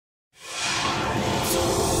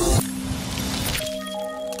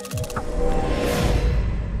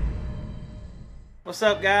What's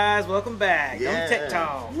up, guys? Welcome back. Yeah. On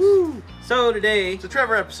TikTok. Woo! So today, It's a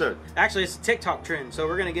Trever episode. actually, it's a TikTok trend, so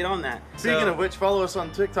we're gonna get on that. Speaking of which, follow us on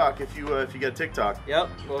TikTok if you get TikTok. Yep.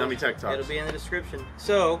 Well, Dummy Tech Talks. It'll be in the description.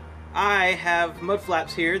 So I have mud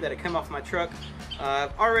flaps here that have come off my truck.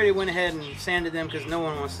 I've already went ahead and sanded them because no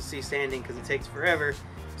one wants to see sanding because it takes forever.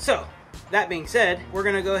 So that being said, we're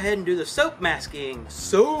gonna go ahead and do the soap masking.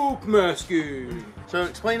 Soap masking. So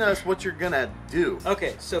explain to us what you're gonna do.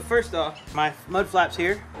 Okay, so first off, my mud flaps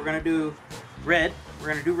here, we're gonna do red. We're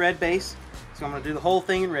gonna do red base. So I'm gonna do the whole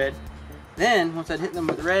thing in red. Then, once I hit them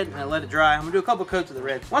with the red and I let it dry, I'm gonna do a couple coats of the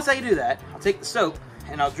red. Once I do that, I'll take the soap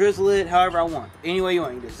and I'll drizzle it however I want. Any way you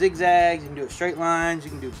want. You can do zigzags, you can do it straight lines,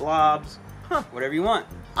 you can do blobs, whatever you want.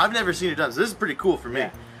 I've never seen it done, so this is pretty cool for me.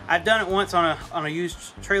 Yeah. I've done it once on a used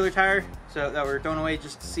trailer tire, so that we're throwing away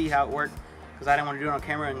just to see how it worked, because I didn't want to do it on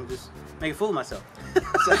camera and just make a fool of myself.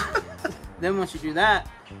 So, then once you do that,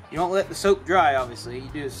 you don't let the soap dry, obviously. You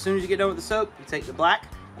do, as soon as you get done with the soap, you take the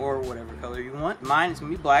black, or whatever color you want. Mine is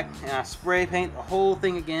going to be black, and I spray paint the whole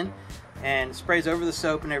thing again, and it sprays over the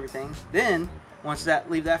soap and everything. Then, once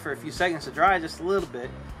leave that for a few seconds to dry, just a little bit.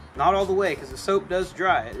 Not all the way, because the soap does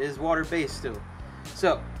dry. It is water-based still.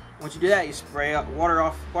 So, once you do that, you spray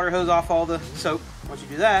water hose off all the soap. Once you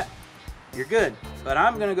do that, you're good. But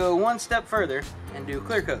I'm gonna go one step further and do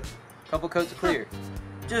clear coat. A couple coats of clear.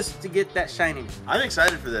 Just to get that shiny. I'm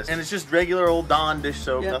excited for this. And it's just regular old Dawn dish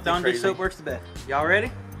soap, Yep, nothing Dawn crazy. dish soap works the best. Y'all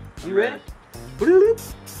ready? You ready?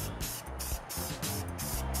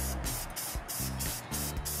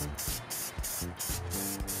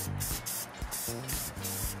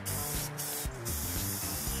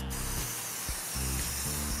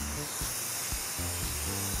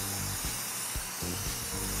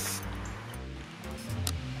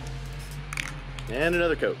 And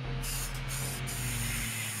another coat.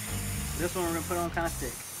 This one we're gonna put on kind of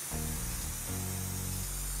thick.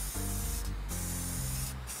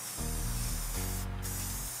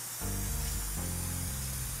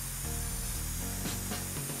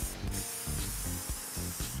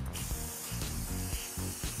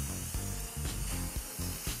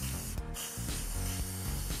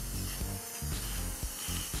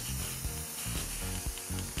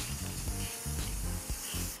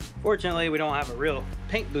 Fortunately, we don't have a real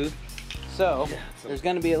paint booth, so there's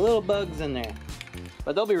going to be a little bugs in there,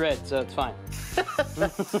 but they'll be red, so it's fine.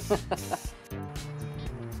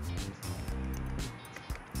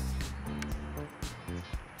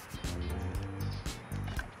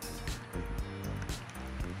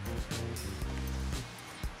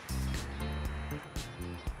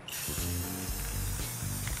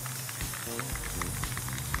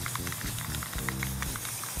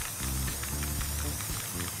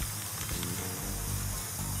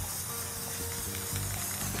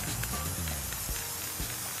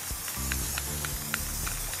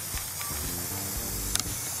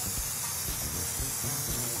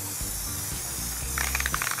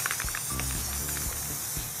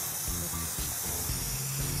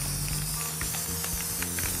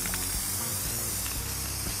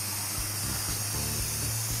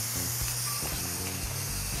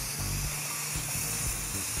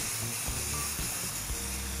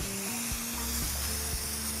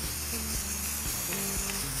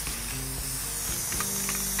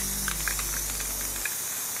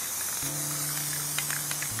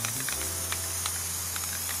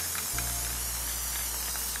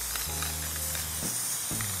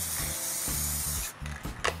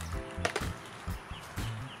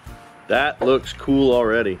 That looks cool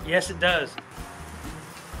already. Yes, it does.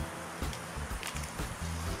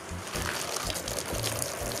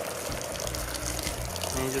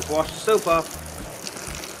 And you just wash the soap off.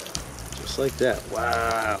 Just like that.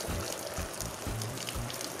 Wow.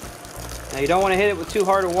 Now you don't want to hit it with too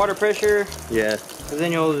hard of water pressure, Yeah. because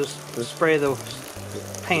then you'll just spray the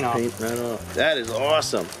paint off. Paint right off. That is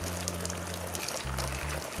awesome.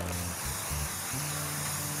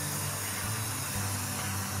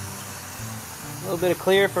 A little bit of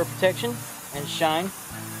clear for protection and shine.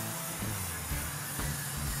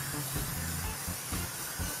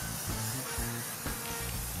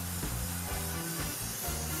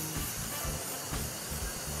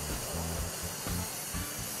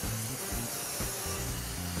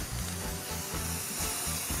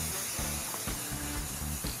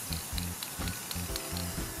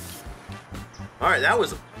 All right, that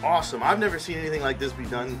was awesome. I've never seen anything like this be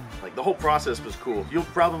done. Like, the whole process was cool. You'll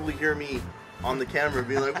probably hear me on the camera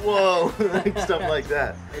being like, whoa, like, stuff like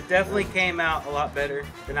that. It definitely came out a lot better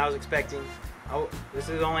than I was expecting. This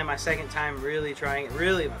is only my second time really trying it,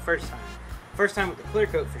 really my first time. First time with the clear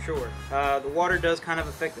coat for sure. The water does kind of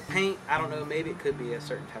affect the paint. I don't know, maybe it could be a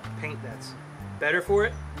certain type of paint that's better for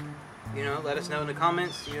it, you know, let us know in the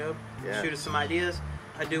comments. You know, Yeah. shoot us some ideas.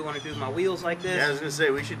 I do want to do my wheels like this. Yeah, I was gonna say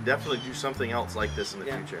we should definitely do something else like this in the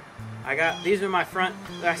future. I got, these are my front,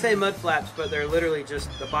 I say mud flaps, but they're literally just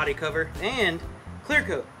the body cover and clear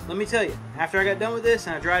coat. Let me tell you, after I got done with this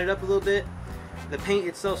and I dried it up a little bit, the paint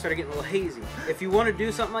itself started getting a little hazy. If you want to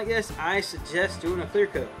do something like this, I suggest doing a clear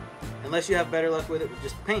coat, unless you have better luck with it with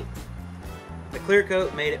just paint. The clear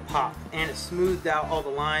coat made it pop, and it smoothed out all the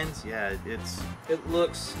lines. Yeah, It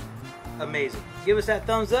looks amazing. Give us that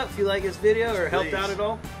thumbs up if you like this video or helped out at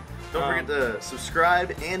all. Don't forget to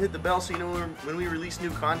subscribe and hit the bell so you know when we release new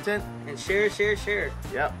content. And share.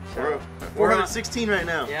 Yep, So, we're 416 right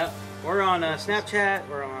now. Yep. We're on Snapchat,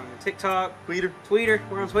 we're on TikTok, Twitter.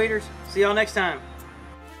 we're on Tweeters. See y'all next time.